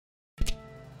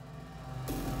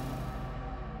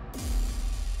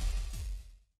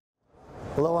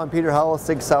Hello, I'm Peter Howell,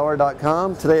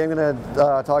 SigSauer.com. Today I'm going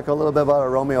to talk a little bit about our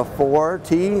Romeo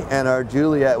 4T and our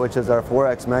Juliett, which is our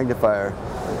 4X magnifier.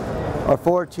 Our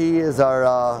 4T is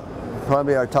our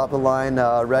probably our top-of-the-line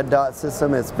red dot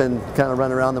system. It's been kind of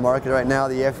run around the market right now.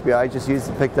 The FBI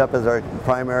just picked up as our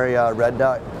primary red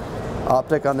dot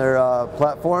optic on their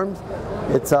platforms.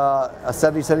 It's a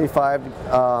 7075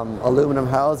 aluminum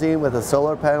housing with a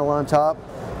solar panel on top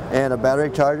and a battery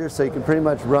charger, so you can pretty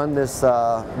much run this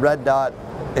red dot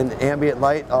in ambient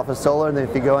light off of solar, and then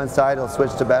if you go inside it'll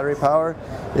switch to battery power.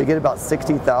 You get about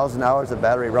 60,000 hours of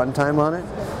battery runtime on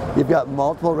it. You've got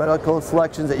multiple reticle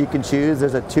selections that you can choose.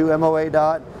 There's a 2 MOA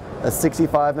dot, a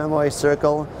 65 MOA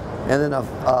circle, and then a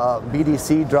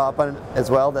BDC drop on it as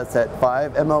well that's at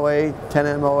 5 MOA,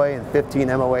 10 MOA, and 15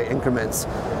 MOA increments.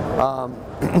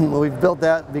 We've built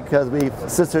that because we've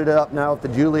sistered it up now with the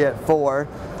Juliett 4,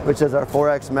 which is our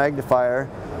 4X magnifier.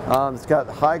 It's got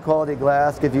high quality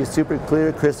glass, gives you a super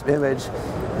clear, crisp image.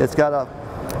 It's got a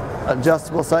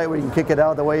adjustable sight where you can kick it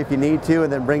out of the way if you need to,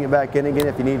 and then bring it back in again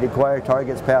if you need to acquire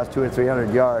targets past 200 or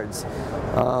 300 yards.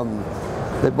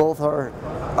 They both are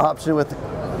optioned with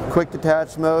quick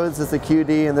detach modes. This is the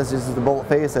QD, and this is the bolt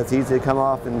face. That's easy to come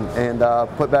off and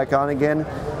put back on again.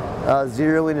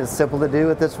 Zeroing is simple to do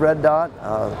with this red dot.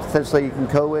 Essentially you can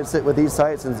co-witch it with these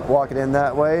sights and walk it in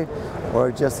that way,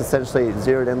 or just essentially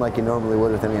zero it in like you normally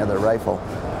would with any other rifle.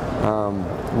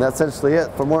 And that's essentially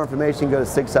it. For more information, go to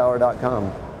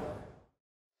SigSauer.com.